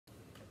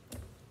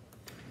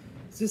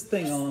this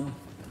thing on?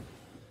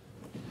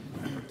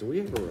 Do we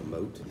have a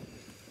remote?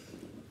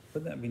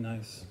 Wouldn't that be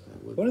nice?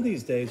 One of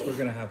these days, we're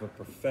going to have a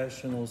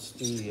professional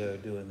studio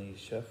doing these,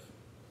 Chef.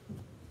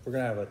 We're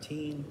going to have a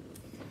team.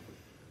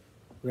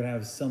 We're going to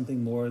have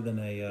something more than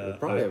a We'll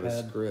probably iPad.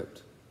 have a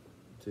script,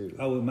 too.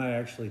 Oh, we might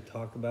actually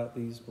talk about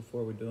these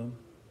before we do them.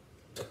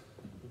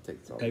 Take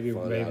all the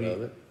fun out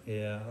of it.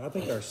 Yeah, I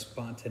think our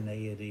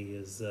spontaneity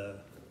is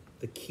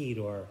the key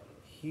to our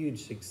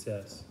huge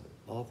success.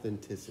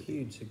 Authenticity.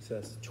 Huge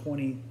success.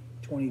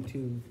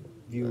 22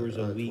 viewers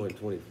a week.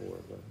 24.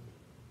 But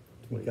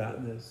We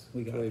got this.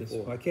 We got 24.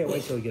 this. I can't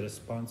wait till we get a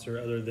sponsor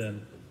other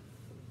than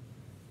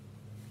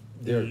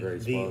They're a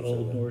great the sponsor,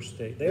 Old though. North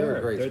State. They're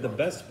a great They're the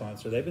sponsor. best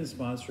sponsor. They've been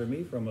sponsoring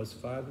me for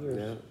almost 5 years.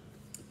 Yeah.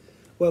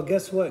 Well,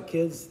 guess what,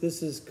 kids?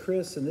 This is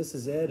Chris and this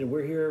is Ed, and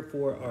we're here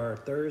for our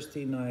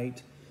Thursday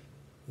night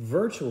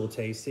virtual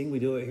tasting. We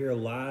do it here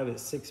live at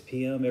 6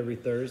 p.m. every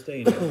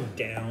Thursday in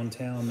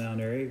downtown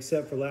Mount Airy,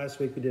 except for last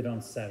week we did it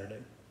on Saturday.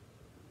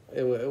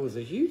 It was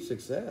a huge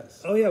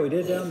success. Oh, yeah, we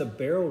did it down in the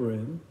Barrel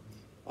Room.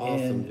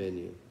 Awesome and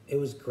venue. It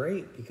was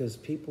great because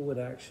people would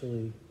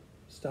actually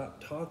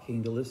stop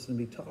talking to listen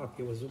to me talk.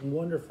 It was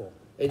wonderful.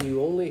 And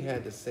you only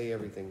had to say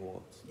everything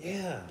once.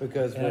 Yeah.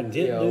 Because And I when,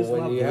 didn't lose my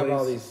when you have all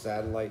voice. these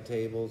satellite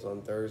tables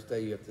on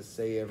Thursday, you have to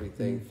say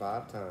everything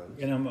 5 times.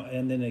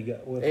 And then they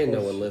got, well, of And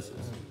no course- one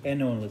listens. And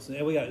no one listened.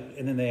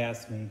 And then they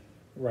asked me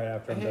right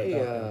after I'm done Hey,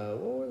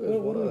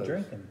 talking. What are we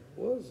drinking?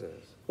 What is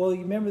this? Well,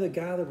 you remember the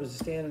guy that was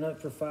standing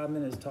up for 5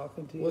 minutes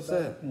talking to you? What's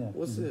about that? it? Yeah.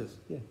 What's this?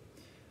 Yeah.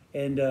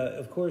 And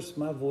of course,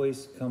 my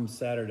voice comes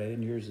Saturday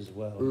and yours as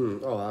well.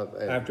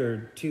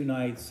 After 2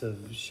 nights of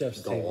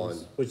chef's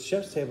tables, which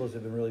chef's tables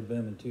have been really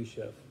booming too,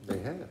 Chef. They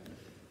have.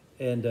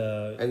 And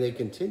they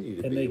continue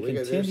to be. And they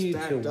continue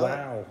to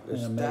wow. They're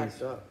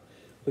stacked up.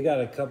 We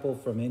got a couple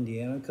from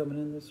Indiana coming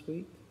in this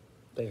week.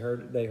 They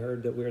heard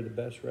that we're the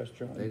best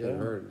restaurant. They in didn't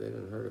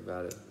town. heard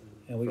about it.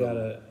 And we got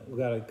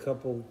a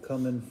couple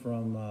coming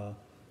from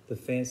the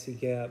Fancy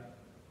Gap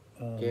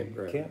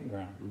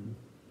campground. Mm-hmm.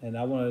 And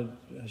I want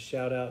to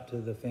shout out to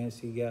the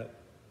Fancy Gap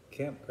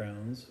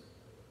campgrounds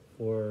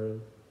for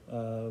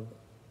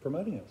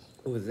promoting us.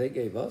 Well, they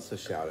gave us a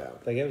shout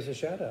out. They gave us a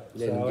shout out.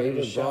 They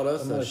brought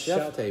us a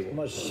chef table. I'm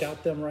going to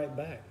shout them right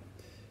back.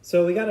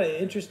 So we got an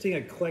interesting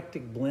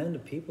eclectic blend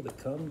of people that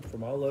come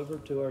from all over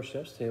to our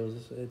chef's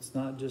tables. It's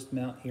not just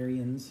Mount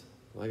Airyans.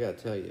 Well, I got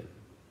to tell you,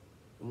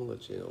 I'm going to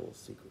let you in a little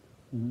secret.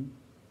 Mm-hmm.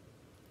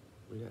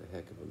 We got a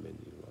heck of a menu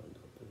lined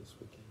up for this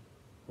weekend.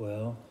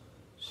 Well,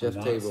 Chef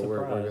I'm table,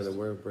 not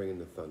we're bringing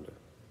the thunder.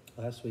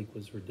 Last week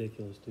was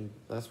ridiculous, dude.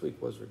 Last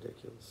week was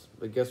ridiculous.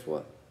 But guess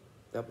what?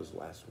 That was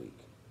last week.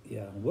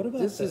 Yeah. What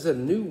about This is a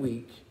new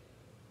week,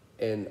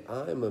 and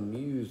I'm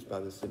amused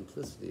by the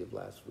simplicity of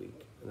last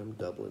week, and I'm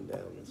doubling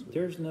down this week.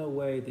 There's no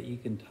way that you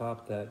can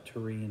top that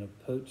tureen of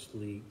poached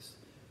leeks,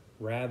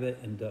 rabbit,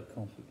 and duck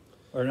confit.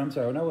 Or I'm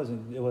sorry, no,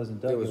 it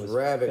wasn't duck. It was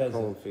rabbit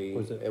pheasant. confit.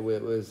 Was it?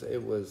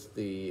 It was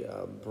the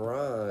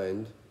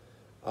brined,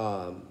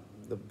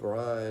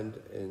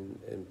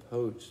 and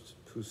poached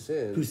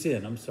poussin.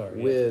 Poussin, I'm sorry.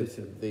 With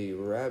poussin. the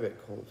rabbit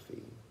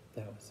confit.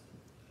 That was.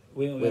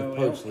 With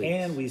poached leeks.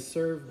 And we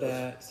served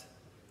that.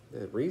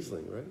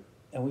 Riesling, right?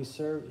 And we did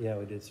serve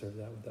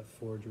that with that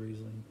forage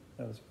Riesling.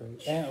 That was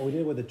great. And we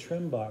did it with a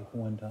Trimbach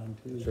one time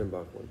too. The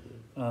Trimbach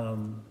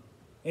one.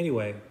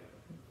 Anyway,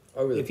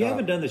 if you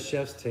haven't done the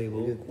chef's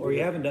table or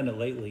you haven't done it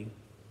lately,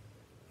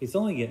 it's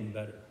only getting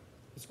better.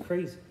 It's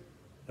crazy,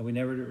 and we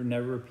never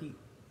repeat.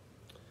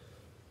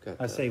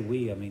 I say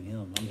we, I mean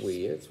him. It's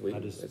we.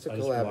 It's a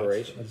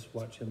collaboration. I just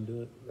watch him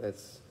do it.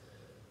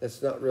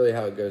 That's not really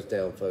how it goes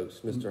down, folks.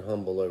 Mr.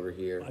 Humble over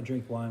here. I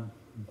drink wine.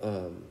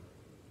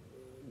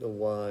 The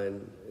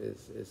wine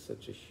is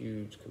such a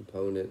huge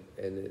component,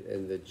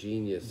 and the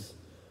genius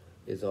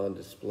is on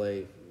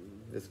display.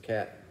 This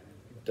cat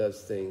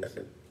does things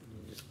that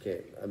you just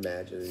can't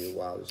imagine in your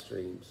wildest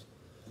dreams.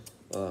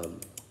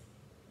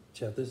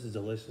 Chef, this is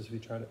delicious. Have you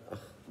tried it?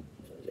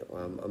 Yeah,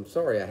 well, I'm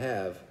sorry I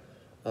have,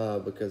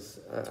 because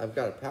I've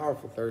got a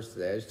powerful thirst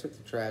today. I just took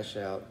the trash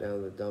out down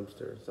in the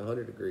dumpster. It's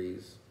 100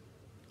 degrees.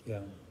 Yeah.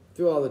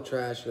 Threw all the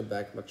trash in the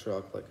back of my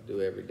truck like I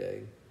do every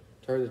day.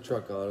 Turned the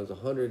truck on. It was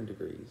 100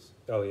 degrees.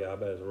 Oh yeah, I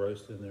bet it's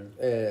roasted in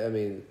there. And I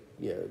mean,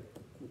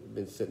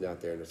 been sitting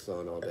out there in the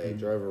sun all day.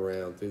 Drove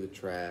around, threw the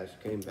trash,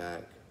 came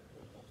back,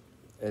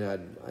 and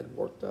I'd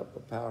worked up a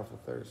powerful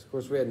thirst. Of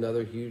course, we had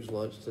another huge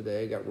lunch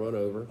today. Got run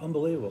over.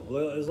 Unbelievable.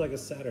 Well, it was like a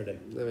Saturday.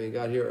 I mean,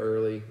 got here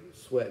early,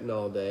 sweating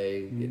all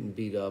day, getting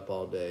beat up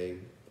all day.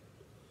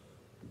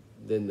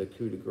 Then the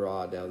coup de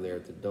grace down there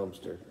at the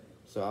dumpster.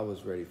 So I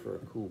was ready for a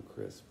cool,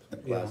 crisp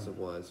glass of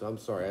wine. So I'm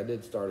sorry, I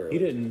did start early. You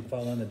didn't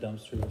fall in the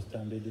dumpster this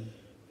time, did you?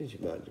 Did you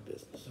mind your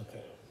business?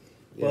 Okay.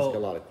 You ask a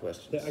lot of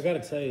questions. I got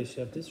to tell you,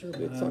 Chef, this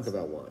reminds. Let's talk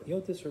about wine. You know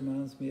what this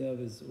reminds me of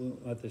is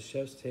at the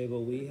chef's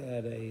table we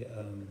had a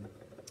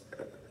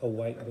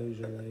white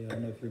Beaujolais. I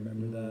don't know if you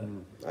remember that.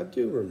 I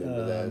do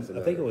remember that.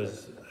 I think it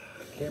was.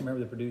 I can't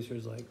remember the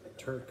producers, like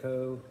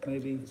Turco,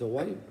 maybe. It's a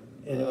white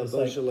And it was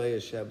Beaujolais,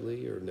 a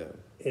Chablis, or no?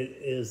 It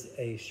is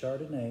a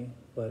Chardonnay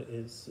but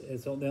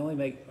they only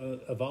make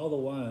of all the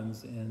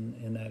wines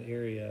in that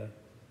area,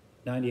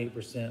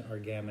 98% are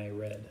Gamay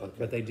red, Okay.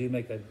 but they do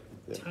make a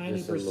Yeah, tiny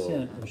just a little.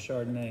 percent of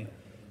Chardonnay,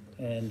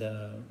 and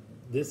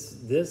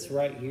this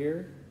right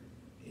here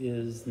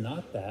is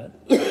not that.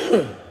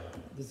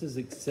 This is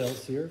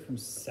Excelsior from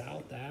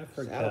South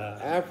Africa.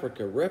 South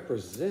Africa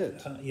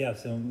represent.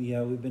 Yes, and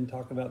we've been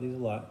talking about these a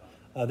lot.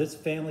 This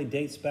family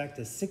dates back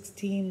to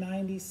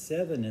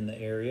 1697 in the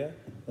area.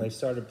 They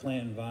started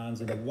planting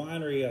vines, and the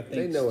winery, I think,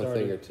 They know started, a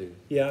thing or two.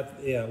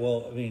 Yeah.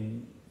 Well, I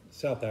mean,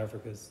 South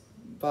Africa's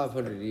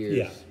 500 years.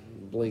 Yeah.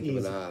 Blink of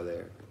Easy. an eye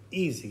there.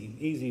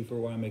 easy for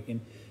winemaking,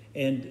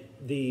 and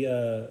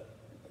the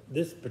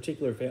this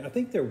particular family, I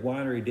think their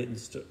winery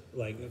didn't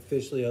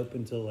officially open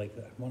until I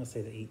want to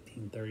say the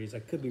 1830s. I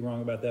could be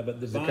wrong about that, but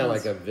the It's vines, kind of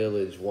like a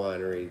village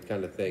winery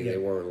kind of thing. Yeah. They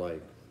weren't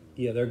like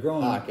they're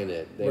growing. hocking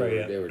it.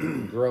 They were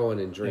growing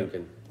and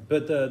drinking.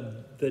 But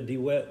the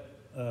DeWitt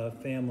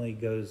family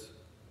goes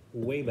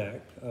way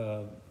back.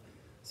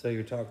 So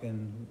you're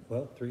talking,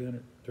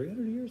 300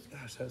 years?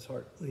 Gosh, that's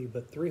hard to believe.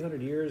 But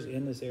 300 years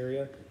in this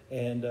area,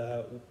 and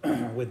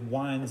with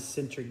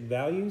wine-centric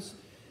values.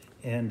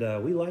 And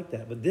we like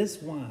that. But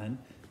this wine,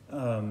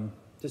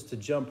 just to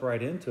jump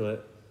right into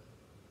it,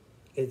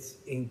 it's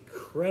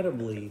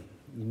incredibly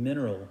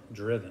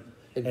mineral-driven.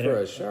 And for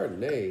a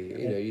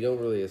Chardonnay, you don't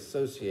really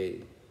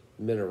associate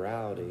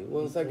minerality.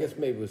 Well, it's, I guess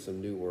maybe with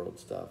some New World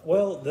stuff.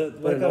 But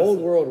An old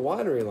world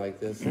winery like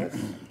this,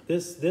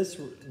 that's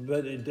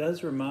but it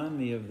does remind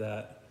me of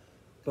that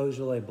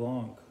Beaujolais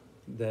Blanc,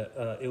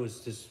 that it was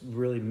just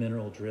really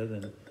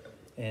mineral-driven.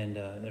 And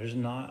there's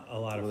not a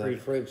lot of that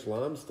fruit. French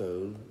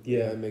limestone.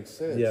 Yeah. It makes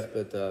sense. Yeah.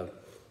 But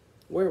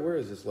where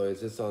is this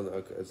located?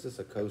 Is this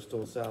a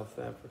coastal South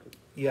Africa?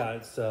 Yeah,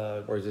 it's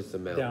Or is this the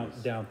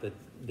mountains? down at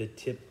the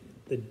tip,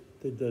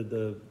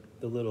 the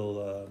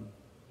little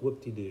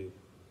whoop-de-doo.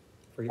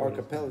 Forget what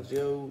it's called.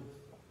 Archipelago.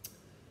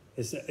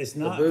 It's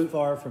not boot?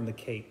 far from the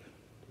Cape.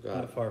 Got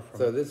Not it. far from.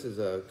 So this is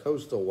a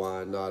coastal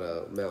wine, not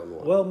a mountain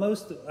wine. Well,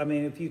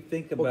 if you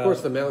think about, of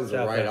course, the mountains are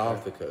South right Africa,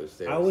 off the coast.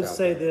 There I in would South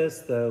say Africa. this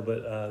though,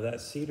 but that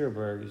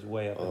Cedarburg is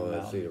way up in the that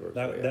mountain. Cedarburg's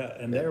way up.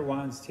 And their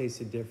wines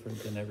tasted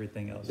different than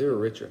everything else They were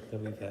richer. that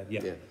we've had.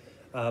 Yeah.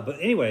 Yeah. But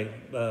anyway,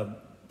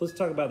 let's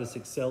talk about this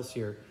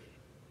Excelsior.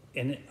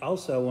 And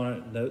also, I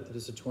want to note that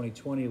it's a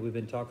 2020. We've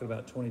been talking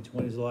about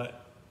 2020s a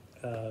lot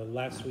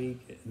last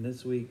week and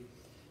this week.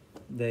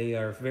 They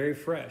are very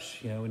fresh.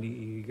 When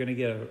you're going to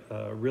get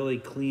a really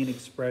clean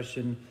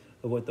expression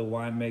of what the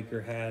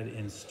winemaker had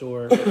in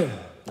store,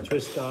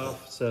 twist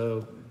off.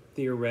 So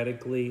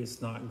theoretically, it's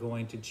not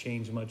going to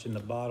change much in the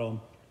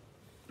bottle,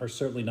 or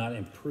certainly not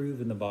improve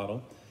in the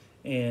bottle.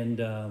 And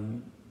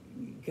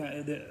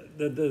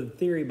the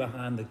theory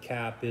behind the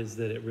cap is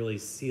that it really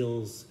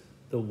seals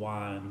the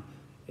wine.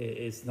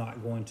 It's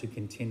not going to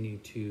continue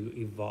to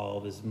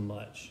evolve as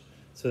much.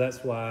 So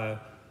that's why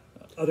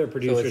other So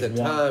producers it's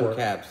a want time port.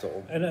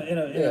 capsule. In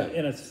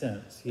a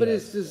sense, But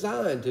yes. it's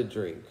designed to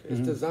drink. It's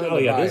designed Oh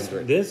to yeah, buy and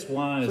drink. this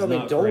wine is So,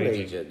 not don't for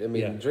age aging. it.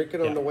 Yeah. Drink it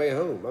on Yeah. the way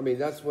home.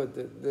 That's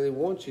what they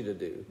want you to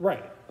do.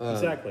 Right,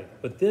 exactly.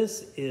 But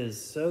this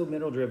is so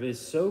mineral driven. It's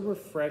so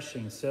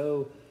refreshing,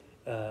 so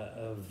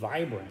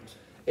vibrant.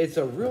 It's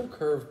a real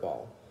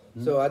curveball.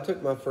 So I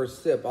took my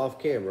first sip off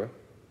camera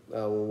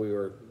when we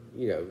were,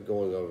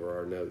 going over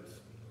our notes.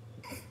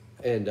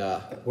 And,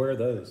 Where are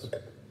those?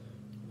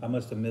 I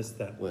must have missed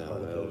that. well,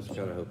 part of I was those.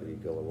 kind of hoping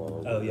you'd go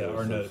along. Oh with yeah, our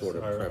some notes. sort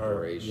of our-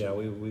 preparation. yeah,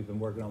 we've been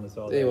working on this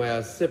all day. Anyway, I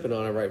was sipping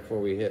on it right before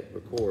we hit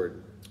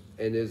record,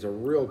 and it's a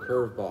real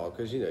curveball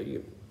because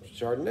you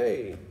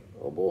Chardonnay,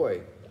 oh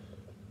boy,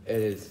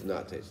 and it's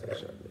not tasting like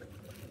Chardonnay,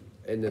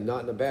 and then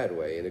not in a bad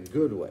way, in a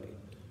good way.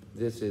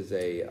 This is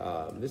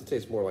this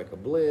tastes more like a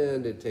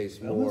blend. It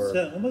tastes more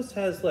Almost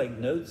has like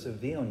notes of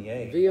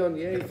Viognier.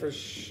 Viognier for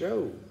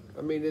show.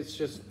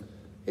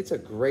 It's a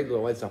great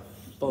little.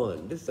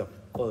 This is a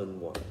fun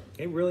wine.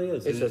 It really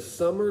is. It's a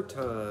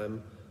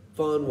summertime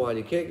fun wine.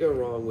 You can't go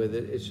wrong with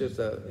it. It's just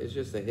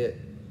a hit.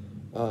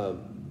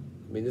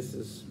 This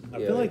is. I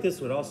feel like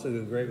this would also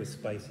go great with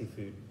spicy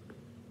food.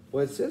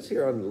 Well, it says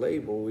here on the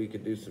label we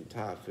could do some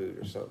Thai food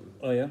or something,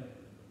 Oh yeah.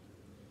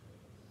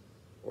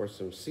 or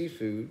some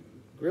seafood,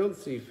 grilled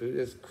seafood.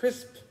 It's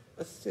crisp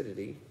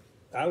acidity,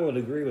 I would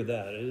agree with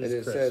that. It and is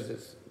it crisp. says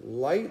it's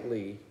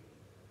lightly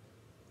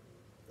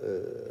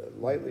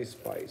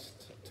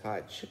spiced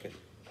Thai chicken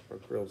or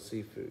grilled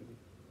seafood.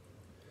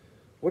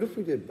 What if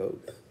we did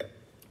both?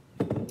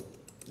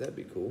 That'd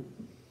be cool.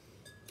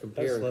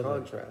 Compare and lovely.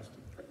 contrast.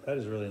 That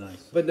is really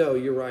nice. But no,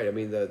 you're right.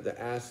 The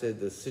acid,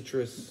 the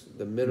citrus,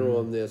 the mineral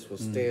in this will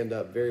stand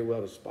up very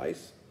well to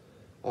spice.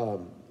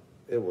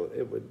 It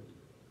would,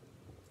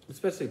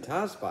 especially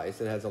Thai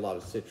spice. It has a lot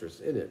of citrus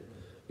in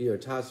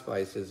it. Thai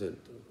spice isn't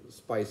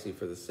spicy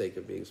for the sake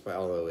of being spicy,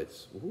 although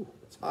it's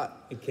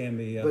hot. It can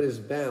be. But it's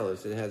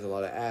balanced. It has a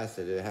lot of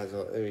acid. It has,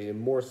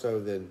 more so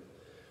than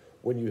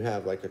when you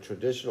have like a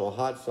traditional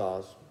hot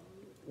sauce.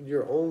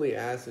 Your only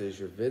acid is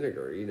your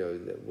vinegar.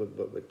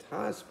 But with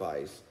Thai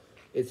spice,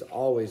 it's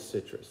always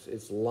citrus.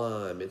 It's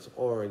lime. It's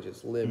orange.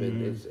 It's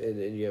lemon.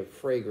 And you have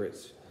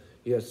fragrance.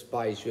 you have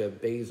spice, you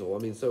have basil. I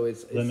mean, so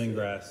it's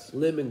Lemongrass.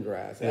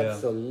 Lemongrass, Yeah.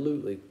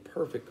 absolutely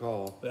perfect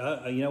call.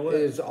 You know what?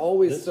 There's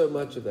always This- so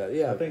much of that.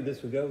 Yeah, I think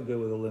this would go good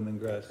with a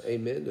lemongrass.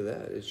 amen to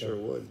that. It sure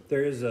would.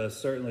 There is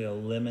certainly a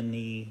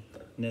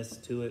lemoniness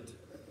to it.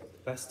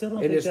 But I still don't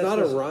And think it's that's not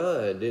a what's-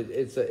 rind.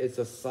 It's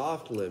a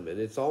soft lemon.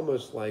 It's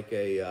almost like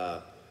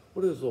a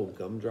what are those little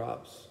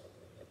gumdrops?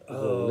 Those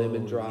little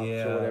lemon drops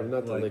yeah, or whatever.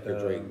 Not the like, liquor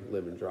drink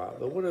lemon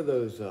drop, but what are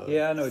those?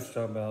 Yeah, I know what you're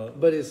talking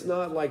about. But it's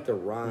not like the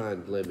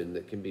rind lemon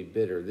that can be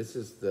bitter. This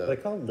is Are they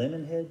the called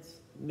lemon heads?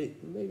 maybe.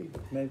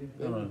 Maybe.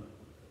 I don't know.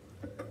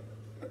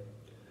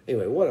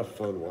 Anyway, what a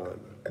fun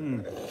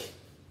wine.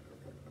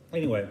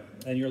 Anyway,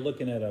 and you're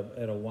looking at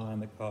a wine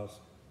that costs,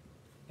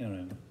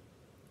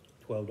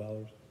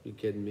 $12. You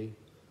kidding me?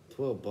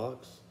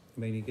 $12. I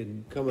mean, you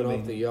can Coming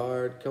off the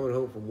yard, coming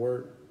home from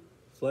work,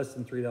 It's less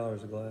than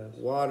 $3 a glass.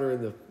 water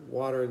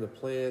in the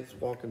plants,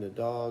 walking the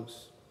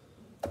dogs.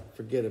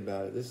 Forget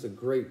about it. This is a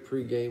great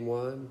pregame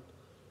wine.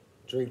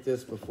 Drink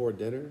this before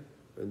dinner,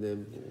 and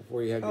then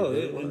before you have your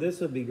dinner. And this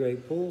would be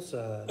great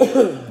poolside,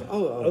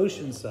 Oh,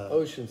 oceanside,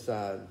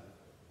 oceanside,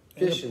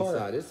 In the fishing park.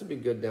 side. This would be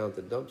good down at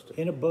the dumpster.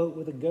 in a boat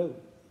with a goat.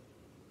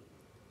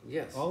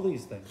 Yes. All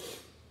these things.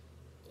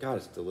 God,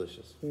 it's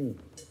delicious.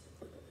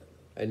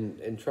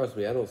 And trust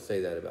me, I don't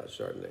say that about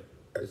Chardonnay.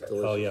 It's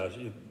delicious. Oh yeah,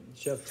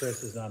 Chef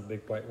Chris is not a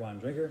big white wine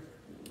drinker.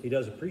 He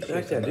does appreciate.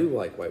 Actually, I that. do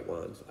like white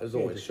wines. I just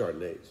don't Yeah. like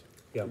Chardonnays.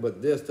 Yeah.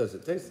 But this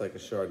doesn't taste like a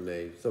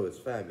Chardonnay, so it's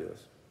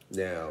fabulous.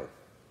 Now,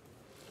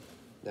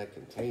 that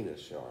container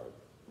Chard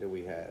that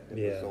we had, it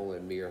Yeah. was only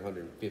a mere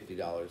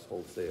 $150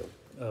 wholesale.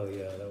 Oh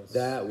yeah,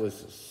 That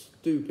was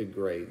stupid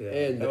great. Yeah,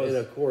 and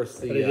of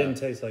course But it didn't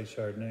taste like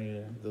Chardonnay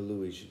either. the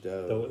Louis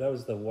Jadot. That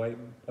was the white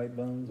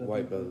bones. I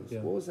White think? Bones.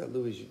 Yeah. What was that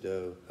Louis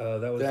Jadot?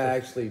 That was That the-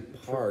 actually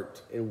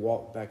parked and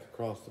walked back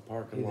across the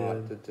parking He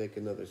lot did. to take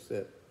another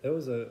sip.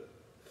 Was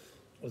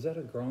that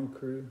a Grand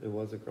Cru? It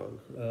was a Grand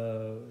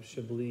Cru.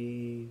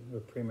 Chablis or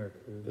Premier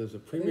Cru? It was a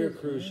Premier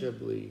Cru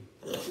Chablis.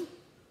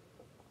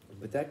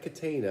 But that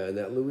Catena and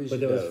that Louis But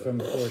Jadot. that was from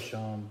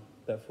Forcham.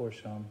 That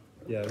Forcham.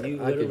 Yeah,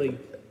 you I could- literally.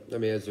 He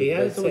He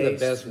had a that's some of the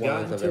taste, best got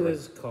wines I've into ever.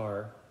 his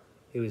car.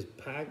 He was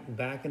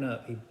backing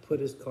up. He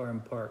put his car in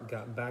park,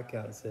 got back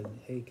out, and said,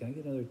 "Hey, can I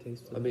get another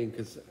taste of I it?" mean,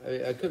 because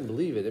I couldn't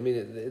believe it. I mean,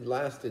 it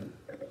lasted.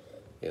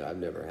 I've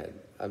never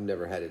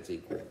had its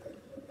equal.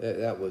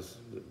 That was,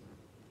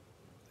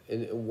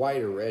 in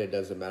white or red, it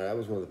doesn't matter. That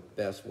was one of the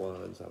best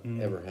wines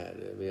I've ever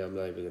had. I mean, I'm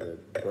not even going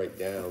to break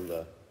down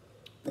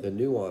the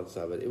nuance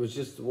of it. It was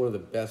just one of the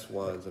best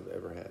wines I've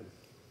ever had.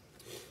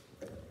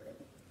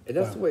 And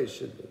that's the way it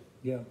should be.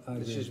 Yeah, I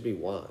It agree. should be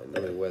wine. I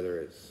mean, whether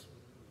it's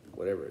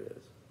whatever it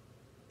is.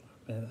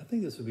 Man, I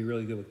think this would be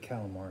really good with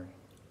calamari.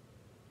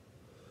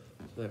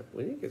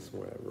 We need to get some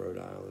more of that Rhode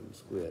Island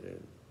squid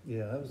in.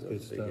 Yeah, that was good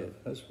That's pretty stuff. good.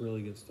 That's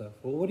really good stuff.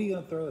 Well, what are you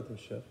gonna throw at this,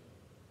 chef?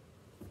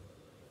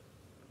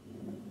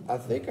 I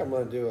think I'm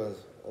gonna do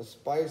a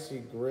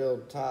spicy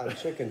grilled Thai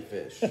chicken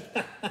fish.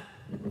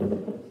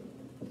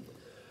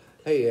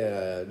 Hey,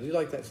 do you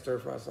like that stir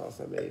fry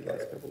sauce I made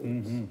last couple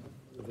weeks?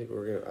 I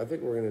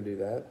think we're gonna do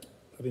that.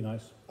 That'd be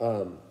nice.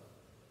 That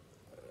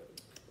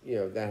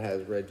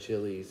has red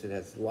chilies. It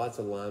has lots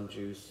of lime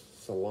juice,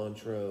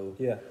 cilantro,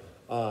 Yeah.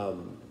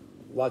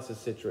 lots of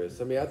citrus.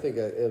 I mean, I think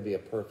it'll be a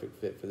perfect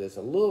fit for this.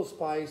 A little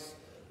spice,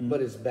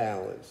 but it's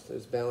balanced.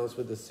 It's balanced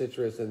with the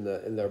citrus and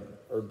the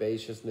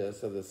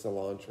herbaceousness of the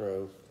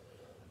cilantro.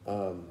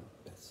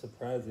 It's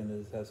surprising that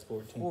it has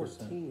 14%.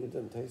 14. It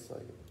doesn't taste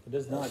like it. It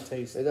does not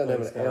taste. It doesn't like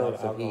have it's an got a lot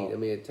ounce of heat. alcohol. I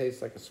mean, it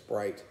tastes like a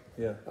Sprite.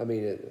 Yeah. I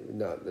mean,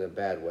 not in a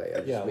bad way. I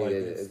just Yeah, mean like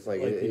it's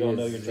like like it you don't is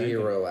know you're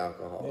zero drinking.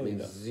 alcohol. Yeah, I mean, you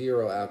don't.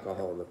 zero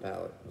alcohol in the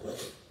palate.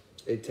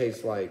 It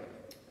tastes like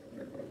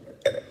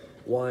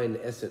wine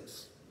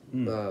essence.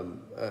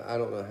 I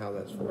don't know how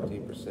that's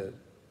 14%.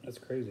 That's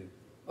crazy.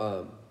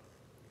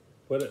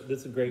 This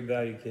is a great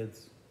value,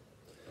 kids.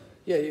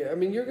 Yeah. I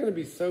mean, you're going to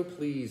be so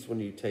pleased when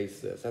you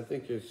taste this. I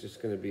think it's just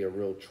going to be a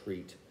real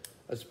treat,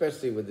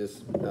 especially with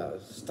this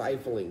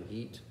stifling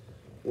heat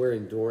we're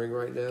enduring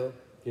right now.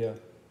 Yeah.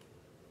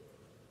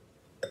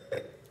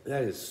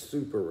 That is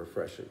super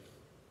refreshing.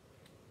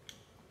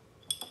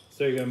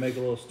 So you're gonna make a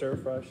little stir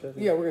fry, chef?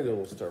 Yeah, we're gonna do a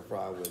little stir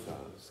fry with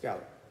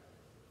scallop.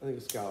 I think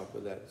a scallop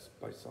with that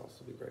spice sauce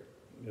would be great.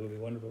 It would be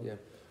wonderful. Yeah,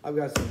 I've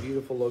got some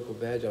beautiful local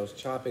veg. I was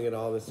chopping it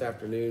all this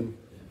afternoon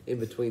in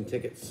between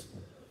tickets.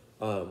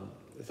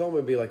 It's all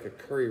gonna be like a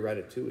curry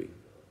ratatouille,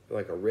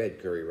 like a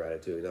red curry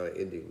ratatouille, not an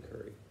Indian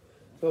curry.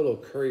 So a little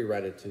curry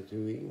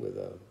ratatouille with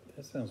a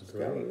That sounds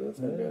scallop. great. That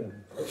sounds good.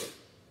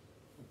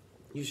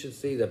 You should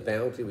see the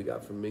bounty we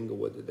got from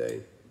Minglewood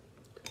today.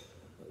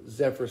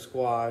 Zephyr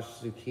squash,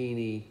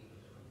 zucchini.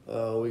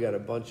 We got a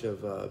bunch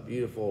of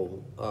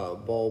beautiful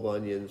bulb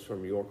onions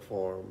from York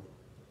Farm.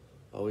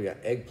 We got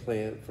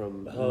eggplant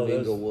from Oh,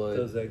 Minglewood.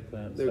 those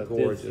eggplants. They're I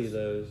gorgeous. did see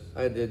those.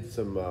 I did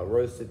some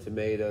roasted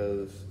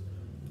tomatoes.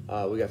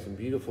 We got some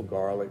beautiful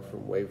garlic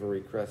from Waverly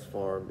Crest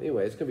Farm.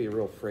 Anyway, it's gonna be a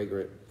real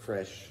fragrant,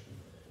 fresh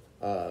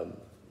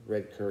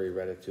red curry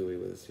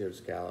ratatouille with a seared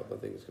scallop. I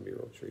think it's gonna be a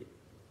real treat.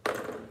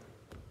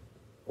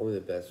 Only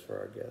the best for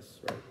our guests,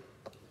 right?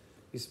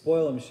 You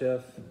spoil them,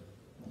 Chef.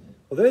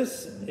 Well,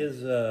 this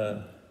is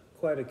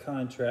quite a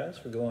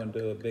contrast. We're going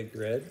to a big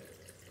red.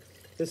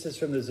 This is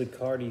from the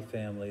Zuccardi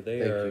family. They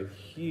Thank are you. a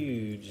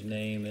huge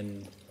name,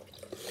 and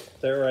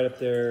they're right up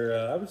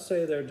there. I would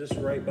say they're just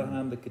right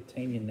behind the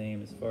Catania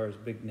name as far as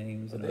big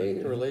names. Are they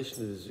in relation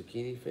to the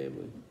zucchini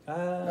family?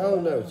 Uh, Oh,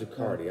 no,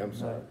 Zuccardi. I'm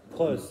sorry.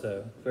 Close,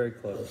 though. Very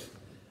close.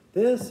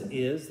 This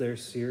is their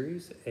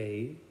Series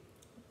A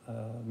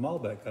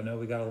Malbec. I know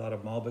we got a lot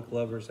of Malbec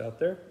lovers out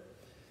there,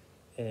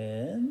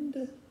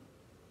 and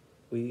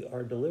we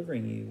are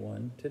delivering you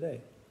one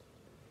today.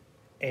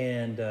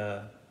 And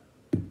with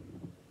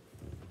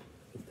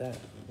that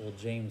little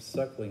James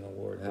Suckling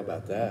Award. How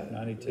about that?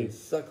 92. And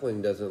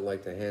Suckling doesn't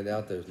like to hand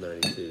out those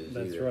 92s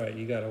That's either. right.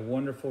 You got a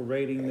wonderful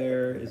rating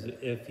there.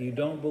 If you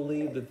don't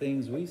believe the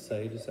things we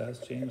say, just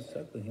ask James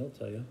Suckling. He'll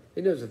tell you.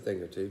 He knows a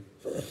thing or two.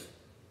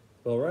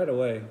 Well, right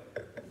away,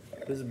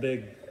 this is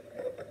big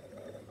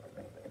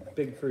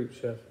fruit,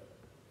 Chef.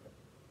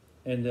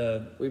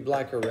 And We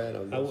black or red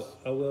on this.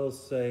 I will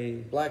say,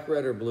 Black,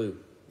 red, or blue?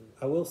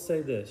 I will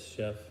say this,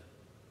 Chef.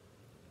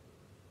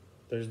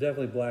 There's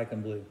definitely black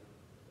and blue.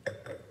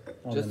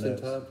 On Just the in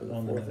nose, time for the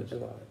on 4th of nose.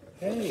 July.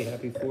 Hey,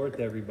 happy 4th,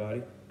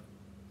 everybody.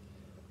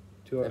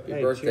 To our, Happy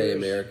birthday, cheers,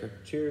 America.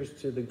 Cheers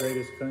to the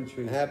greatest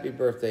country. Happy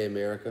birthday,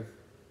 America.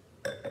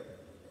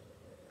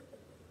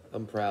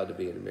 I'm proud to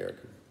be an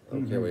American. I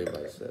don't care what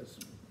anybody says.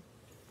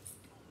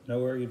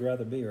 Nowhere you'd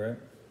rather be, right?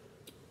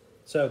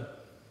 So,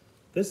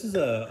 this is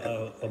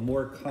a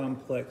more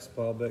complex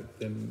Malbec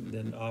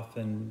than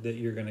often that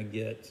you're going to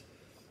get.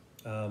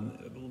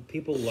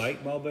 People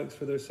like Malbecs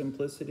for their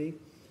simplicity,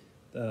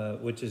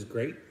 which is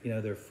great. You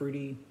know, they're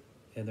fruity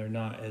and they're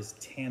not as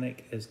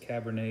tannic as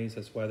Cabernets.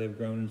 That's why they've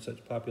grown in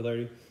such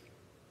popularity.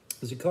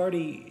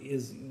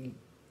 Zuccardi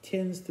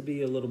tends to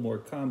be a little more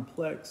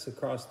complex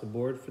across the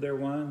board for their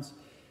wines,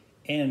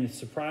 and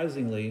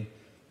surprisingly,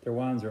 their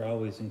wines are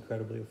always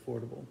incredibly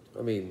affordable.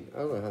 I mean, I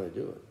don't know how they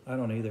do it. I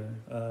don't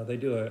either. They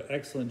do an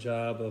excellent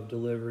job of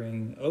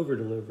over-delivering, I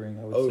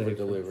would say,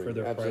 Over-delivering, for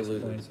their absolutely.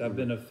 price points. I've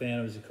been a fan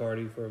of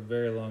Zuccardi for a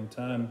very long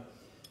time.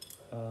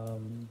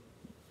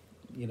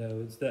 You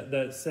know, it's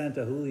that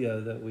Santa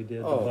Julia that we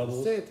did, the Oh,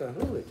 bubbles. Santa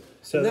Julia.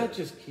 So And that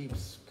just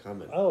keeps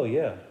coming. Oh,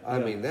 yeah. I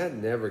yeah. mean, that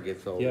never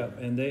gets old. Yeah,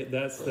 and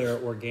that's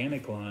their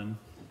organic line.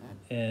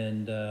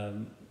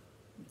 And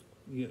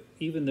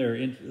even their,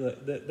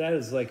 that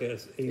is like a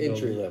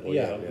Entry level,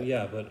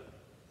 yeah, but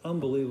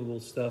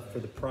unbelievable stuff for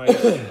the price.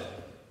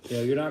 You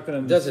know, you're not going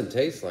It to... doesn't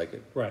taste like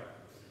it. Right.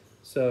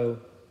 So,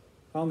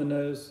 on the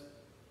nose,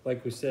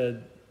 like we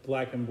said,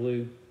 black and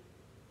blue.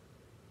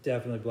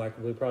 Definitely black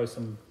and blue. Probably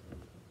some...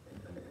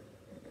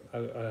 I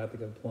have to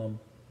go plum.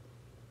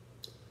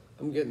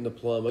 I'm getting the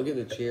plum. I'm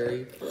getting the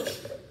cherry.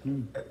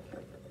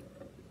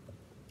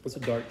 What's a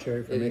dark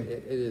cherry for It me?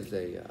 is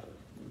a...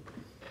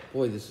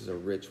 boy, this is a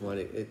rich wine.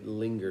 It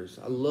lingers.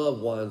 I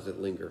love wines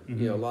that linger.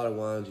 You know, a lot of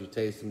wines, you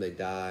taste them, they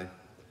die.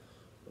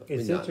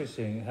 It's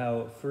interesting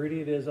how fruity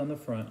it is on the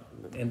front,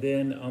 and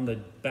then on the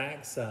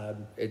back side,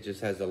 It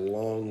just has a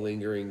long,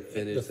 lingering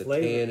finish. The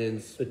flavor,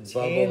 tannins the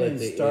bubble at tannins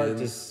the start end.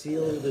 to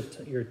seal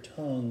your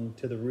tongue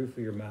to the roof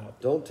of your mouth.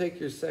 Don't take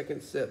your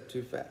second sip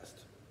too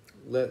fast.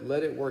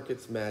 Let it work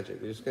its magic.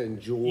 You're just going to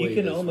enjoy You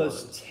can this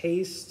almost wine.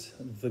 taste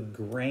the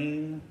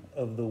grain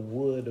of the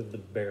wood of the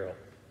barrel.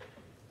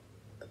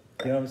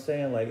 You know what I'm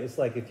saying? Like it's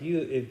like if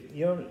you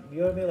know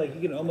what I mean? Like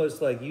you can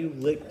almost like you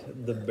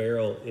licked the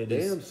barrel.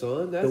 Damn,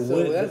 son,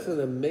 that's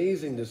an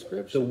amazing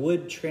description. the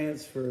wood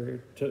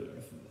transfer to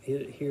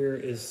here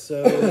is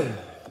so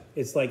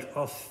it's like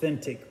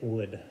authentic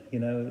wood. You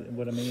know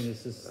what I mean?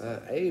 It's just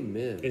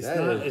Amen.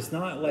 it's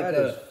not like that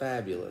is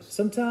fabulous.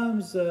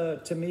 sometimes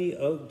to me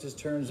oak just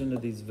turns into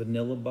these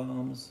vanilla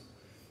bombs.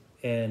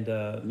 And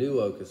New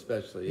oak,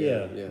 especially.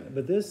 yeah, Yeah.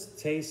 but this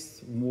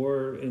tastes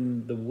more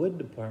in the wood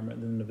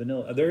department than the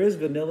vanilla. There is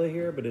vanilla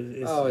here, but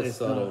it's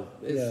subtle. not,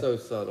 It's yeah. so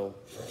subtle.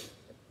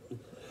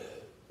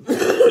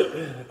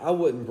 I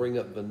wouldn't bring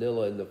up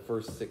vanilla in the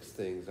first 6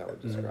 things I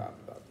would describe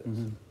about this.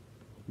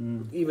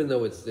 Even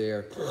though it's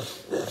there,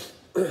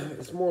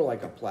 it's more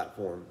like a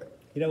platform.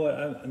 You know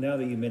what? Now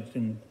that you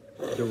mentioned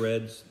the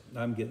reds,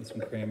 I'm getting some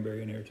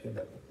cranberry in here too.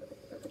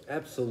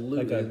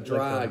 Absolutely, Like a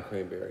dried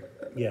cranberry,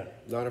 Yeah,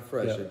 not a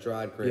fresh, Yeah. a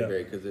dried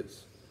cranberry, because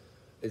it's.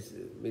 I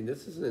mean,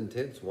 this is an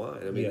intense wine.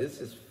 I mean, Yeah.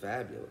 this is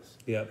fabulous.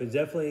 yeah. It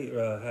definitely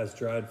has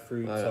dried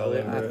fruits all I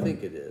over it.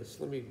 think it is.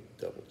 Let me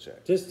double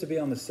check. Just to be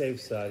on the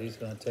safe side, he's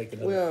going to take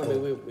another. Well, I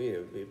pull.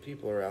 mean,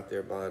 people are out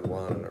there buying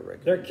wine on a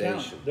they're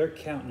recommendation. they're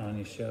counting on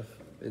you, chef.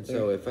 And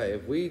so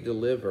if we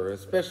deliver,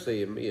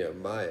 especially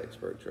in my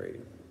expert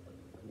trading,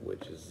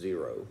 which is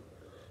 0,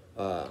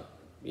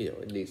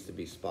 it needs to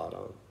be spot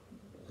on.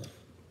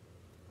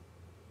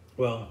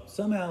 Well,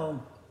 somehow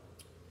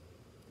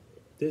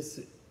this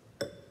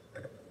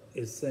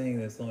is saying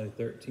that it's only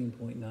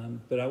 13.9,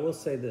 but I will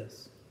say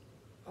this.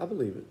 I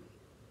believe it.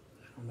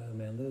 I don't know,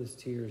 man. Those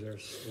tears are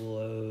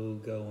slow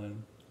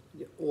going.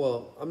 Yeah,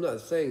 well, I'm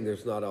not saying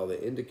there's not all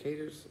the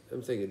indicators.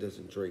 I'm saying it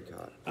doesn't drink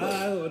hot.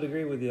 I would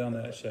agree with you on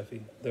that,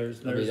 Sheffy.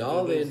 I mean,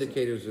 all the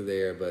indicators are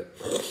there, but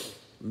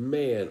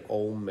Man,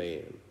 oh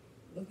man.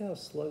 Look how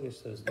sluggish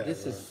those guys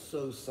This are. is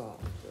so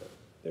soft.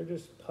 They're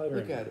just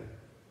puttering. Look at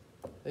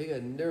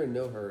them. They're in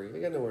no hurry. They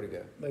got nowhere to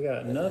go. They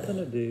got nothing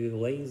to do,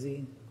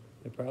 lazy.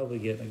 They're probably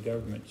getting a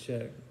government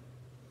check.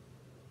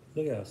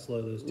 Look how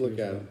slow those two Look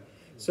are. at 'em.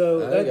 So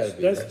They gotta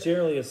be that's there.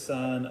 generally a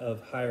sign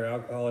of higher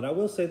alcohol. And I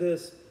will say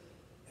this,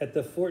 at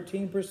the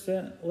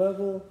 14%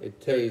 level, It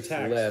they're tastes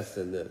taxed. less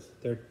than this.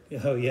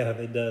 Oh yeah,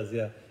 it does.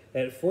 Yeah,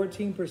 at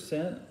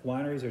 14%,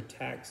 wineries are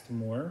taxed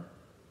more.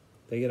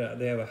 They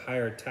have a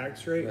higher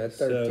tax rate. That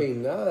so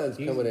 13.9's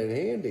you- coming in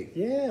handy.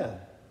 Yeah.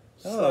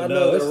 So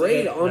under it's the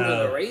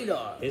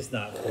radar. It's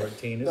not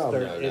 14. It's No,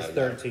 it's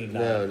 13.9.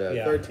 No,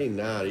 Yeah.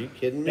 13.9. Are you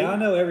kidding me? Now I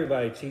know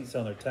everybody cheats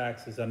on their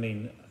taxes. I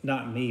mean,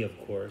 not me, of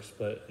course,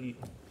 but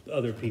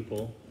other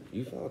people.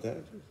 You file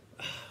taxes?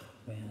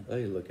 Man, I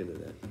ain't looking at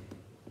that.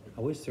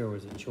 I wish there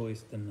was a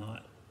choice to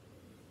not.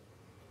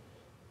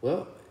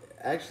 Well,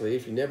 actually,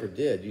 if you never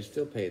did, you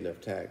still pay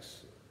enough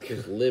tax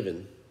just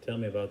living Tell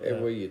me about that.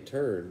 everywhere you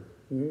turn.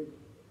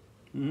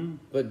 Mm-hmm.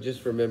 But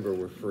just remember,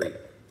 we're free.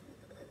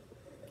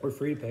 We're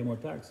free to pay more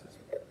taxes.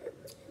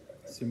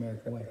 It's the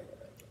American way.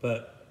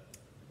 But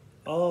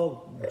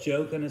all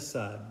joking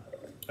aside,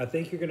 I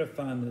think you're going to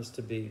find this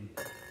to be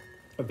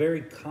a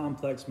very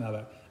complex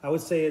Malbec. I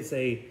would say it's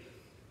a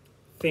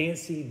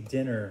fancy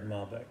dinner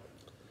Malbec.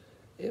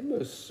 It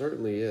most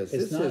certainly is.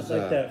 It's This not is,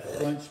 like that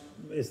French.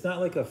 It's not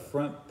like a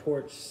front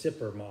porch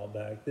sipper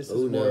Malbec. This is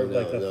Oh more no, of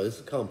like no. This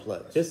is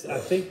complex. This I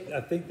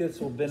think this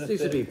will This benefit.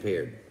 needs to be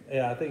paired.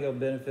 Yeah, I think it'll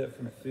benefit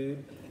from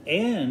food,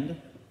 and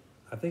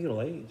I think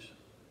it'll age.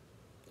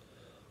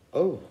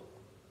 Oh,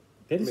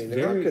 It is I mean,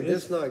 very, how could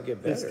it's- this not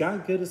get better? It's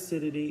got good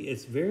acidity.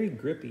 It's very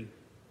grippy.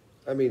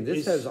 I mean, this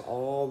it's- has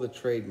all the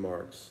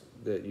trademarks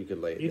that you could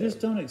lay it You down. just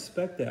don't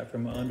expect that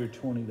from an under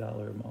 $20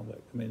 Malbec.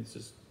 I mean, it's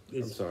just. I'm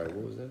It's, sorry,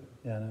 what was that?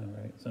 Yeah, I know,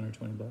 right? It's under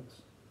 $20.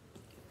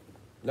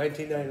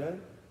 19.99.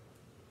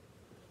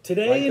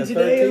 Today and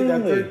today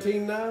only.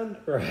 13.9.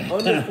 Right.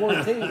 Under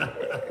 14.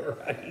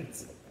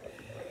 Right.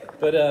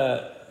 But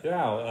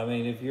yeah, I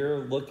mean, if you're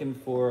looking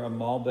for a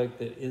Malbec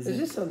that isn't, Is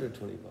this under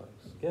 $20?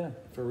 yeah,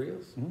 For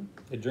reals?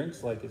 it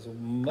drinks like it's How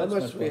much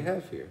much do we more.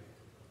 have here?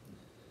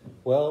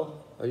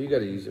 Well, Oh, you got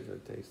to use it for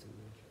the tasting.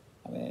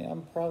 I mean, I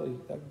can probably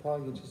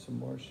get you some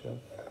more, chef.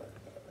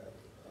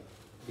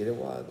 Get it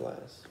while it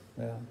lasts.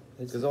 Yeah,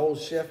 it's Because old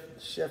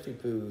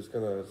Chefy Poo is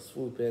going to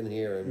swoop in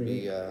here and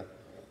be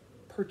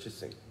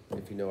purchasing,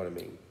 if you know what I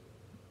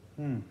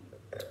mean.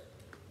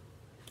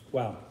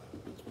 wow.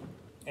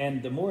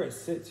 And the more it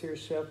sits here,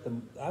 chef,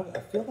 I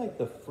feel like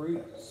the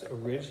fruits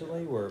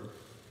originally were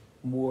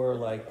more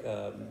like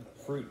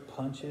fruit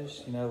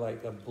punches, you know,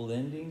 like a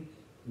blending.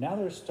 Now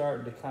they're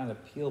starting to kind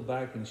of peel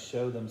back and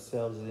show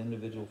themselves as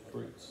individual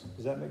fruits.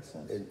 Does that make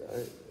sense?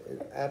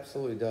 It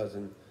absolutely does.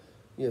 And,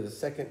 you know, the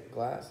second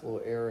glass, a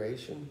little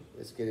aeration,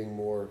 is getting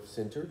more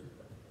centered.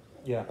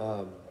 Yeah.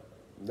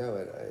 No,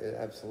 it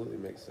absolutely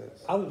makes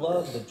sense. I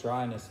love the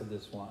dryness of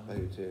this I wine.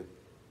 do too.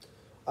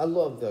 I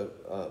love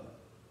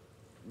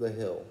the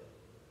hill.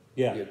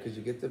 Yeah. Because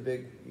you get the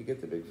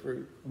big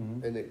fruit,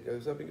 Mhm. and it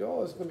goes up. And you go,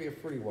 oh, it's gonna be a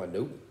fruity one.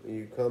 Nope. And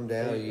you come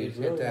down, It- you it's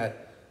hit really-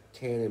 that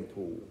tannin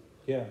pool,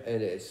 Yeah.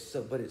 and it's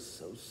so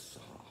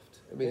soft.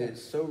 I mean, Yeah.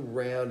 it's so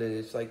round, and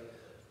it's like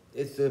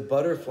it's the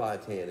butterfly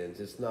tannins.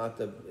 It's not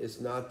the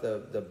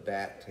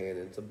bat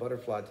tannins. The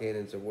butterfly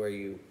tannins are where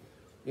you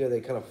know,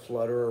 they kind of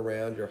flutter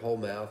around your whole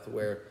mouth.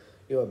 Where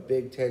you know, a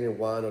big tannin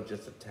wine will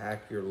just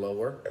attack your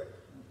lower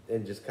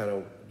and just kind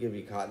of give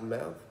you cotton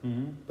mouth.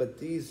 Mm-hmm. But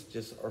these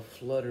just are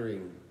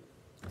fluttering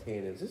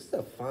tannins. This is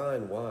a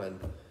fine wine.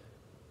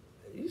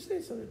 You say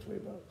it's under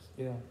 $20.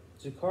 Yeah.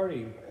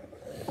 Zuccardi,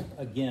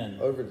 again,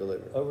 Over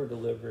delivered. over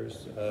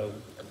delivers.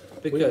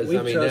 Because we've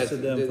I mean,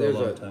 trusted them for a there's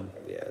long time.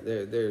 Yeah,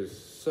 there's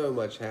so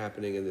much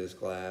happening in this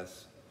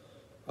glass.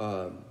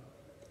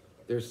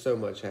 There's so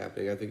much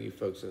happening. I think you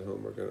folks at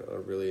home are going to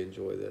really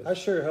enjoy this. I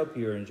sure hope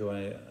you're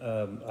enjoying it.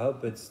 I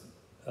hope it's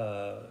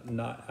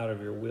not out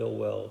of your will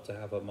well to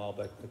have a Malbec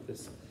like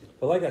this.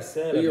 But like I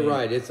said, But you're I mean,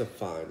 right. It's a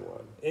fine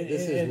one.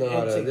 This is and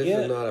not to a. This get-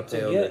 is not a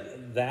To pounder.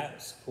 get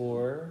that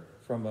score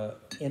from an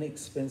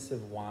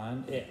inexpensive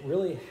wine, it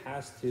really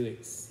has to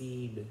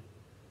exceed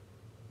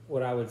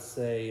what I would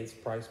say its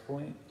price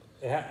point.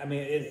 I mean,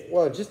 it's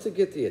Well, just to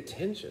get the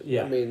attention.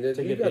 Yeah, I mean, to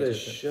you get the got to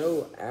attention.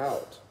 show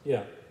out.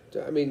 yeah,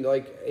 I mean,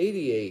 like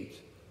 88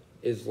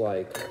 is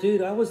like.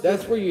 dude. I was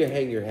That's where you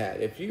hang your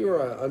hat. If you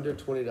are an under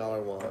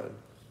 $20 wine,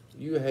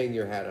 you hang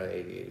your hat on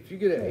 88. If you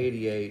get an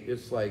 88,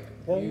 it's like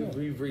Hell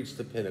you've reached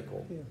the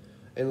pinnacle. Yeah.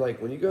 And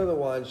like when you go to the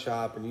wine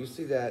shop and you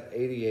see that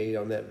 88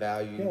 on that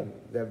value, Yeah.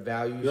 that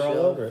value You're shelf,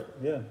 all over it.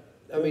 Yeah.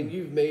 I mean,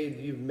 you've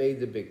made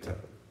the big time.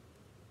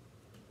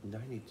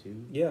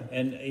 92. Yeah,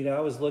 and you know, I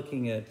was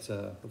looking at,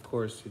 of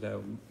course, you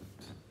know,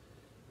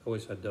 I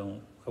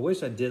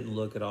wish I didn't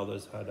look at all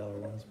those high dollar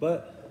ones,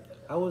 but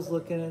I was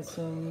looking at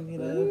some, you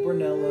know,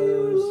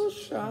 Brunellos.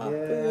 Shopping.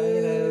 Yeah,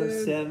 you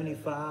know,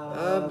 75.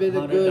 I've been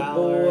a good $100.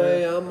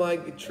 boy. I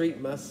might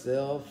treat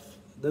myself.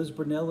 Those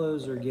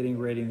Brunellos are getting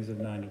ratings of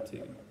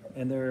 92.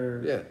 and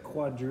they're Yeah.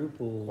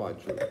 quadruple,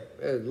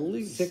 At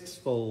least.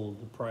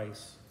 sixfold the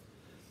price.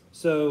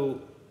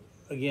 So,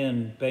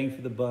 again, bang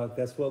for the buck.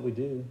 That's what we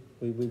do.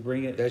 We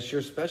bring it. That's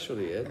your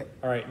specialty, Ed.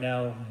 All right,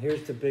 now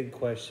here's the big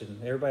question.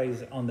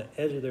 Everybody's on the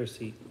edge of their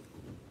seat.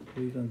 What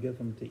are you gonna give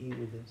them to eat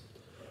with this?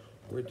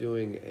 We're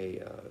doing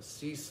a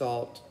sea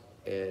salt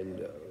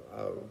and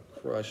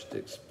crushed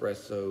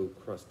espresso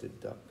crusted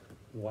duck.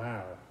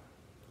 Wow.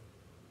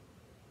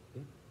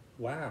 Yeah.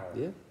 Wow.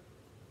 Yeah,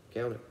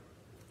 count it.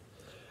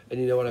 And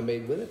you know what I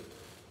made with it?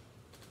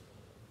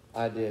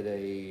 I did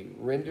a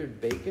rendered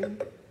bacon,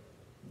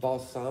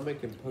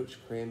 balsamic, and poached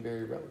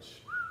cranberry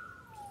relish.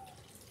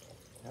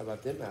 How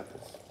about them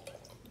apples?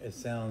 It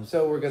sounds.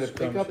 So we're going to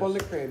pick up on the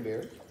scrumptious.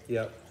 cranberry.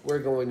 Yep. We're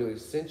going to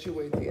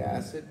accentuate the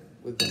acid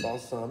with the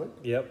balsamic.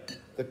 Yep.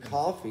 The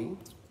coffee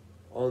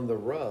on the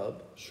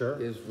rub Sure.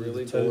 is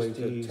really The going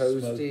to toasty, toasty,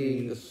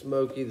 smoky. the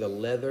smoky, the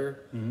leather.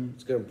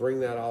 It's going to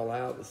bring that all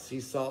out. The sea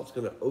salt's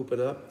going to open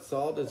up.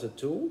 Salt is a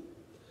tool,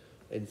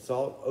 and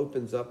salt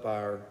opens up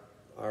our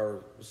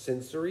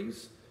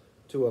sensories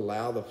to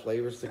allow the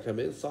flavors to come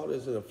in. Salt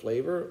isn't a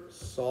flavor.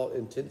 Salt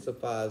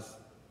intensifies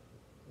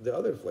the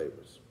other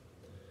flavors.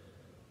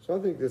 So I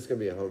think this is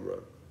going to be a home run.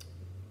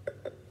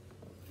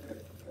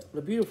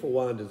 A beautiful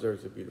wine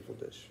deserves a beautiful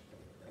dish,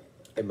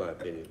 in my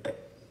opinion.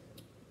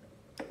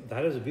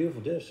 That is a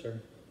beautiful dish, sir.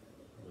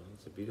 Well,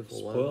 it's a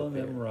beautiful wine. Spoiling to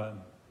them pair. rotten.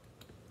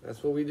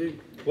 That's what we do.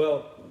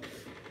 Well,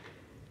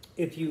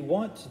 if you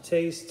want to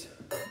taste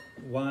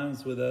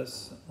wines with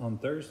us on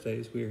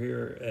Thursdays, we're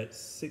here at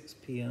 6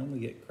 p.m. We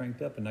get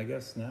cranked up, and I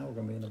guess now we're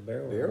going to be in the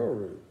barrel. Barrel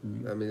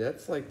room. I mean,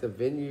 that's like the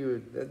venue.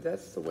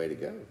 That's the way to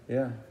go.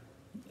 Yeah.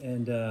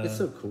 And It's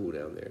so cool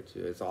down there,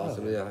 too. It's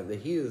awesome. yeah. The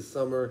heat of the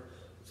summer,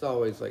 it's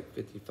always like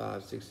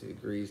 55, 60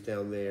 degrees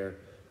down there.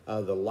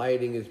 The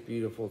lighting is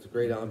beautiful. It's a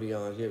great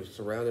ambiance. You're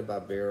surrounded by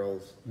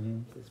barrels.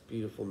 This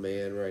beautiful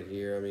man right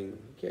here. I mean, you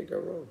can't go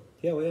wrong.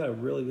 yeah, we had a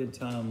really good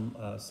time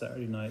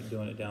Saturday night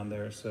doing it down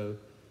there. So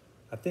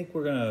I think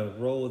we're going to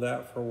roll with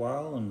that for a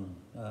while.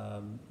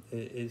 And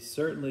it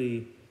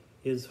certainly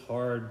is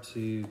hard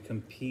to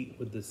compete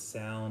with the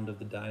sound of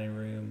the dining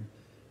room.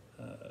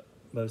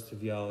 Most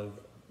of y'all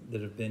that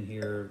have been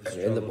here have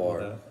And the struggled bar.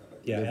 with that.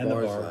 Yeah, the and the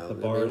bar's bar. loud. The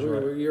bar's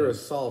right. You're Yeah.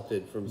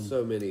 assaulted from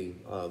so many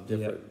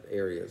different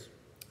areas.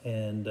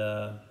 And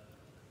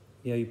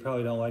you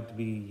probably don't like to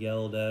be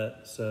yelled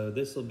at. So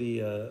this will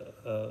be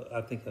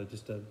I think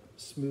just a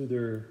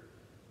smoother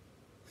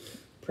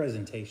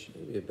presentation.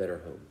 Maybe a better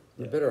home.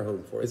 Yeah. A better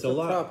home for it. It's a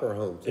proper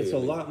home, too. It's a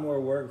lot more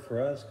work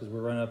for us because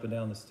we're running up and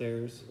down the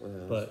stairs. Well,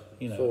 But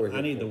that's what we're I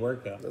here need for. the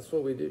workout. That's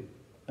what we do.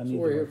 I That's need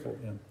what we're the here workout.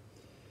 for. Yeah.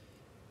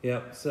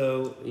 Yeah.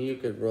 So You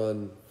could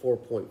run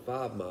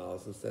 4.5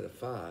 miles instead of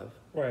 5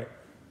 right.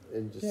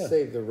 and just Yeah.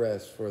 save the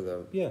rest for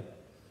the... Yeah.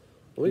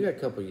 We got a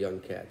couple young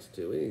cats,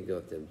 too. We need to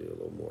let them do a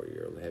little more of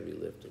your heavy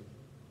lifting.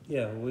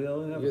 Yeah. We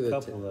only have You're a the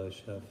couple of those,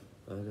 Chef.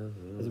 I know.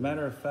 As a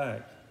matter of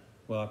fact,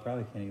 well, I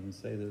probably can't even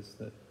say this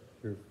that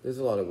you're. There's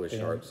a lot of wish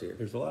sharks here.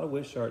 There's a lot of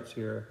wish sharks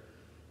here,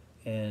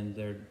 and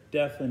they're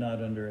definitely not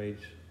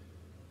underage.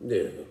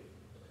 No,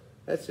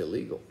 that's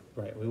illegal.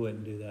 Right, we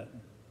wouldn't do that.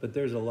 But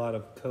there's a lot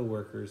of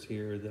coworkers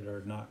here that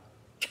are not.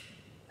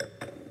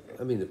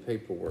 I mean, the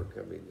paperwork,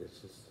 it's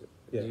just...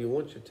 Yeah. Do you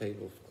want your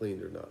table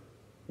cleaned or not?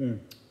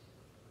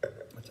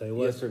 I tell you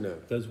what. Yes or no?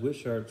 Those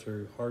wish sharks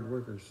are hard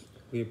workers.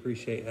 We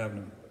appreciate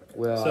having them.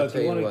 Well, So I'll if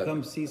tell you you want to what.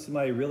 come see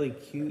somebody really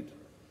cute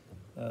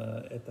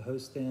at the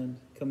host stand,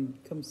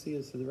 come see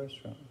us at the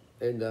restaurant.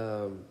 And,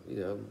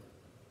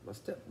 my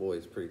stepboy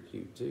is pretty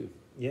cute, too.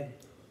 Yeah,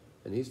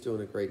 And he's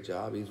doing a great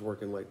job. He's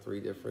working like 3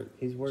 different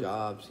He's worked-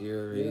 jobs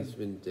here. Yeah. He's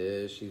been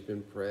dish, he's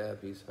been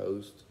prep, he's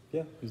host.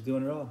 yeah, he's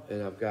doing it all.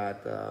 And I've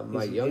got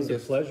my He's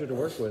youngest... a pleasure to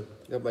work with.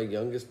 Got my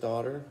youngest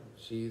daughter.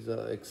 She's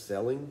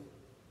excelling.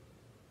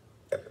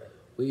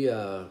 We,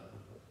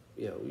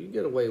 you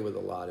get away with a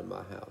lot in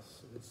my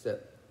house. It's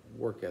that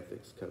work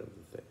ethic's kind of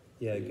the thing.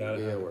 Yeah, you gotta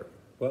gotta have- work.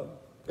 Well,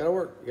 Gotta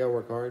work. You gotta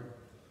work hard.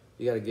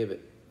 You gotta give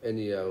it. And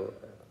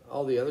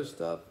all the other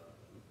stuff,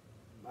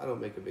 I don't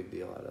make a big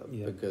deal out of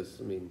Yeah.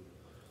 because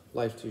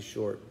life's too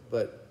short.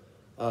 But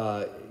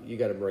you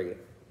gotta bring it.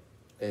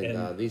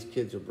 And these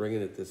kids are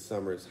bringing it this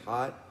summer. It's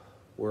hot.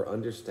 We're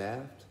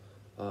understaffed.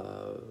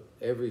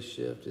 Every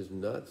shift is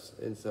nuts.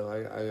 And so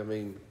I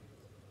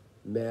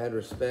mad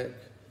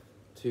respect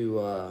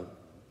to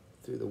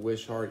the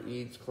Wish Heart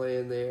Eats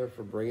clan there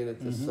for bringing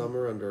it this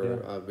summer under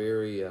a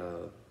very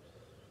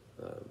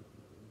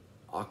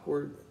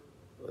awkward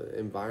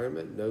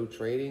environment, no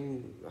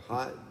training,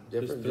 hot,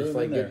 different, throw just 'em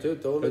like in get there. to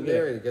it, throw them Go in get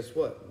there, it. and guess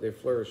what? They're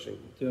flourishing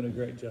doing a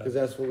great job. because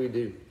that's what we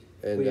do,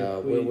 and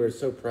we're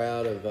so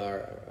proud of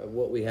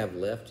what we have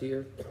left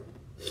here,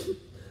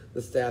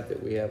 the staff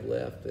that we have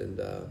left, and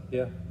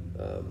Yeah,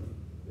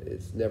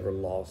 it's never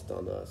lost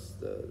on us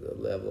the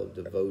level of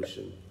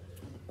devotion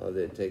that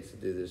it takes to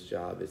do this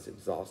job. It's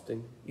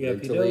exhausting, Yeah,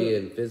 if you mentally know-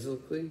 and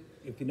physically.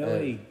 if you know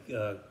any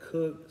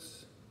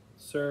cooks,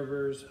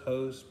 servers,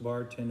 hosts,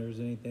 bartenders,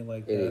 anything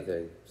like that,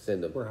 Anything,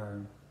 send them. we're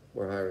hiring.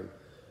 We're hiring.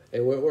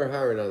 And we're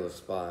hiring on the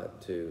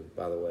spot, too,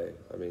 by the way.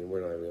 We're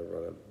not even going to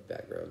run a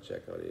background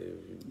check on you.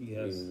 If you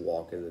Yes. even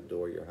walk in the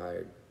door, you're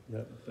hired.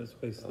 Yep, that's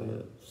basically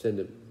it. Send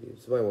them.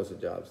 If somebody wants a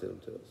job, send them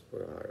to us. We're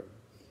gonna hire them.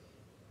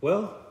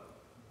 Well,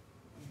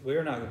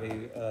 we're not gonna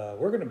be.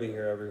 We're gonna be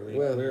here every week.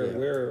 Well,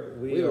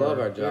 we love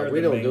our job.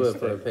 We don't do it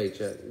for a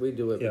paycheck. We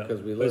do it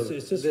because we love.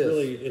 It's just this.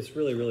 it's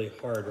really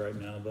hard right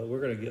now. But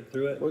we're gonna get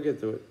through it. We'll get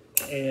through it.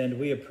 And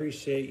we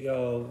appreciate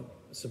y'all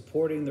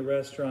supporting the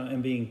restaurant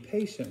and being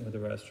patient with the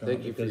restaurant.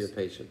 Thank you for your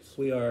patience.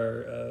 We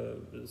are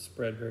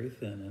spread very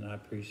thin, and I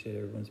appreciate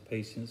everyone's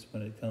patience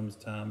when it comes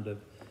time to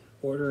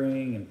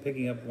ordering and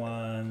picking up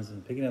wines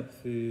and picking up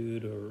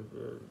food or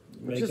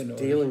making just orders.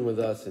 dealing with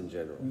us in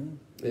general.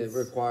 Mm-hmm. It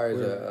requires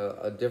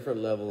a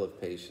different level of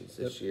patience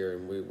this year,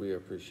 and we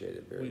appreciate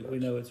it very much. We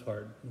know it's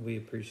hard. We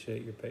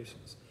appreciate your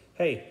patience.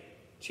 Hey,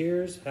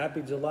 cheers.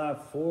 Happy July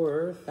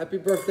 4th. Happy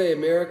birthday,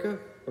 America.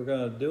 We're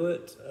going to do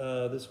it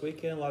this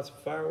weekend. Lots of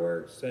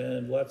fireworks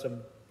and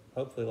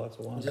hopefully lots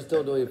of wine. Just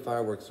don't do any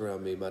fireworks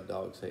around me. My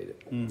dogs hate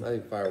it. I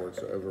think fireworks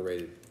are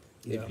overrated.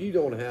 Yeah. If you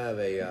don't have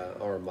a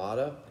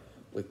armada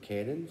with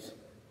cannons,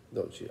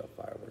 don't shoot off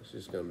fireworks.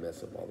 It's just going to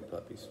mess up all the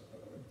puppies.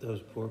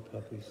 Those poor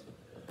puppies.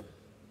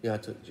 Yeah, I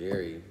took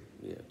Jerry,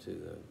 to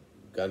the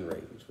gun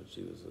range when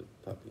she was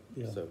a puppy.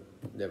 Yeah. So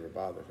never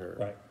bothered her.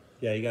 Right.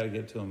 Yeah, you got to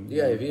get to them.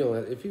 Yeah, if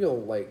you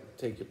don't like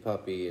take your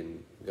puppy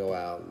and go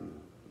out and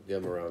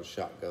get them around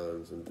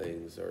shotguns and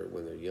things, or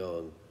when they're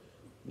young,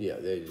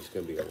 they're just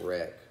going to be a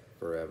wreck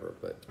forever.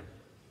 But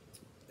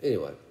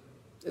anyway,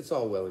 it's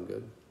all well and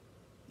good.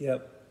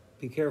 Yep.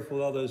 Be careful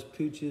with all those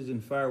pooches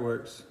and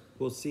fireworks.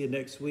 We'll see you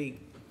next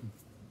week.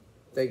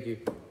 Thank you.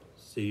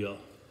 See y'all.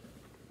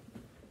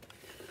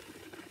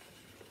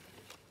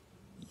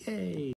 Yay.